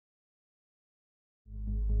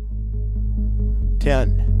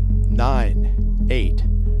10, 9, 8,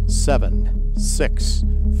 7, 6,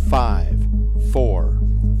 5, 4,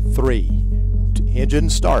 3, engine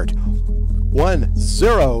start, 1,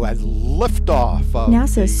 0, and liftoff of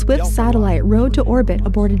NASA's Swift satellite rode to orbit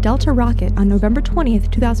aboard a Delta rocket on November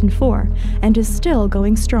 20th, 2004, and is still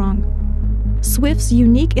going strong. Swift's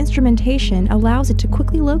unique instrumentation allows it to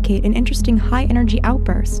quickly locate an interesting high-energy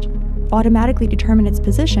outburst, automatically determine its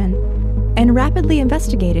position, and rapidly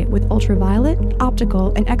investigate it with ultraviolet,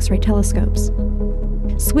 optical, and X-ray telescopes.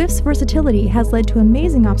 Swift's versatility has led to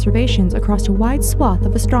amazing observations across a wide swath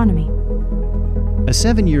of astronomy. A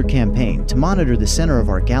 7-year campaign to monitor the center of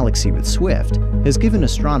our galaxy with Swift has given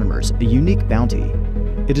astronomers a unique bounty.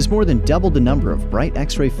 It has more than doubled the number of bright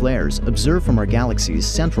X-ray flares observed from our galaxy's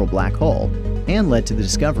central black hole and led to the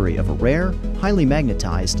discovery of a rare, highly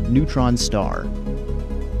magnetized neutron star.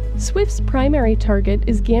 Swift's primary target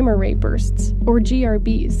is gamma-ray bursts, or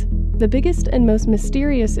GRBs, the biggest and most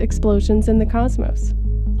mysterious explosions in the cosmos.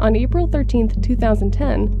 On April 13,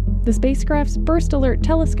 2010, the spacecraft's Burst Alert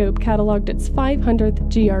telescope cataloged its 500th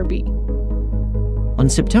GRB. On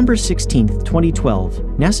September 16, 2012,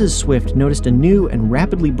 NASA's Swift noticed a new and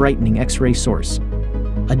rapidly brightening X-ray source.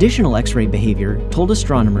 Additional X-ray behavior told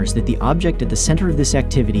astronomers that the object at the center of this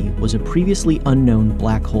activity was a previously unknown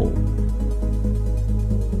black hole.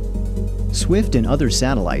 Swift and other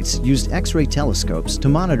satellites used X-ray telescopes to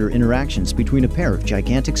monitor interactions between a pair of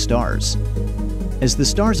gigantic stars. As the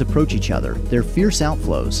stars approach each other, their fierce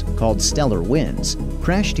outflows, called stellar winds,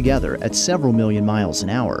 crash together at several million miles an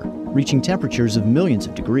hour, reaching temperatures of millions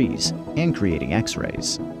of degrees and creating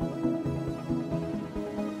X-rays.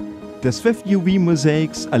 The Swift UV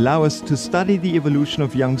mosaics allow us to study the evolution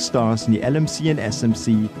of young stars in the LMC and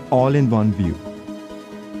SMC all in one view.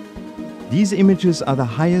 These images are the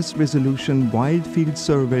highest resolution wide field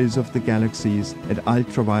surveys of the galaxies at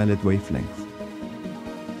ultraviolet wavelength.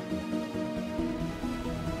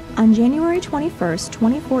 On January 21,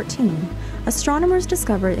 2014, astronomers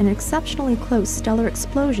discovered an exceptionally close stellar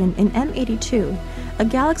explosion in M82, a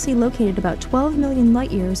galaxy located about 12 million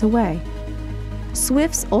light-years away.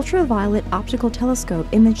 Swift's ultraviolet optical telescope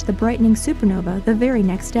imaged the brightening supernova the very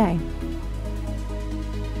next day.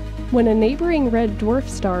 When a neighboring red dwarf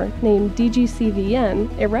star named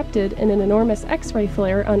DGCVN erupted in an enormous X-ray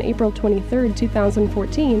flare on April 23,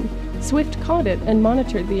 2014, Swift caught it and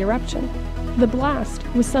monitored the eruption. The blast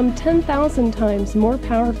was some 10,000 times more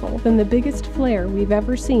powerful than the biggest flare we've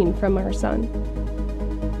ever seen from our sun.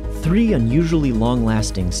 3 unusually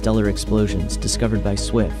long-lasting stellar explosions discovered by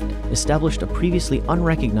Swift established a previously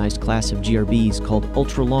unrecognized class of GRBs called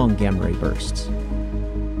ultra-long gamma-ray bursts.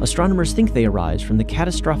 Astronomers think they arise from the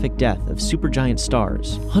catastrophic death of supergiant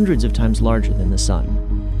stars hundreds of times larger than the Sun.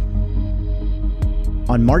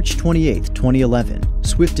 On March 28, 2011,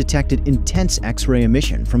 Swift detected intense X-ray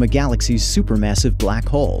emission from a galaxy's supermassive black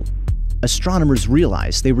hole. Astronomers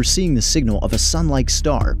realized they were seeing the signal of a sun-like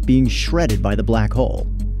star being shredded by the black hole.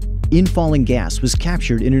 Infalling gas was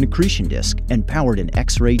captured in an accretion disk and powered an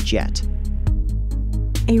X-ray jet.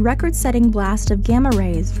 A record-setting blast of gamma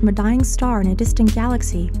rays from a dying star in a distant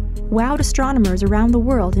galaxy wowed astronomers around the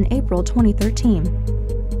world in April 2013.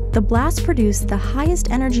 The blast produced the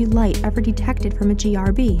highest energy light ever detected from a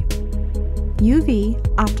GRB. UV,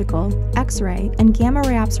 optical, X-ray, and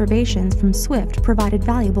gamma-ray observations from Swift provided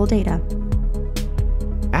valuable data.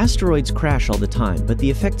 Asteroids crash all the time, but the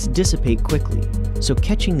effects dissipate quickly, so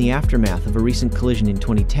catching the aftermath of a recent collision in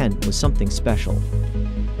 2010 was something special.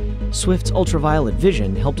 Swift's ultraviolet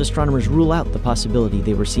vision helped astronomers rule out the possibility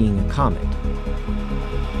they were seeing a comet.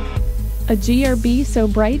 A GRB so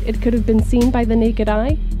bright it could have been seen by the naked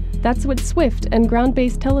eye? That's what Swift and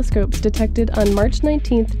ground-based telescopes detected on March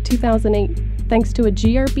 19, 2008, thanks to a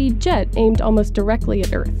GRB jet aimed almost directly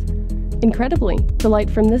at Earth. Incredibly, the light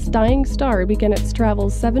from this dying star began its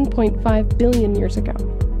travels 7.5 billion years ago.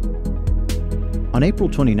 On April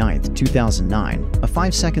 29, 2009, a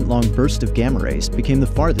 5-second-long burst of gamma rays became the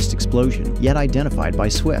farthest explosion yet identified by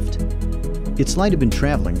Swift. Its light had been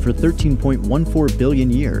traveling for 13.14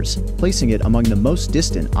 billion years, placing it among the most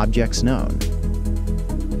distant objects known.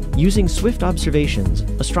 Using Swift observations,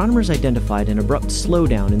 astronomers identified an abrupt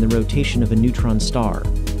slowdown in the rotation of a neutron star,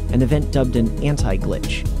 an event dubbed an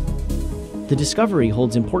anti-glitch. The discovery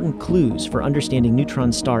holds important clues for understanding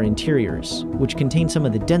neutron star interiors, which contain some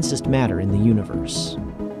of the densest matter in the universe.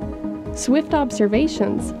 Swift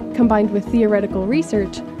observations, combined with theoretical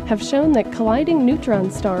research, have shown that colliding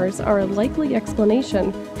neutron stars are a likely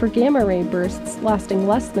explanation for gamma-ray bursts lasting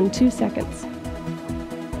less than 2 seconds.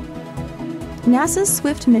 NASA's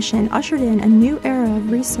Swift mission ushered in a new era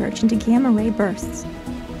of research into gamma-ray bursts.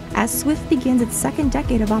 As Swift begins its second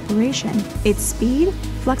decade of operation, its speed,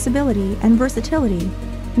 flexibility, and versatility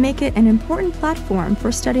make it an important platform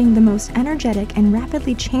for studying the most energetic and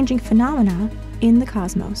rapidly changing phenomena in the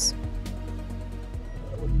cosmos.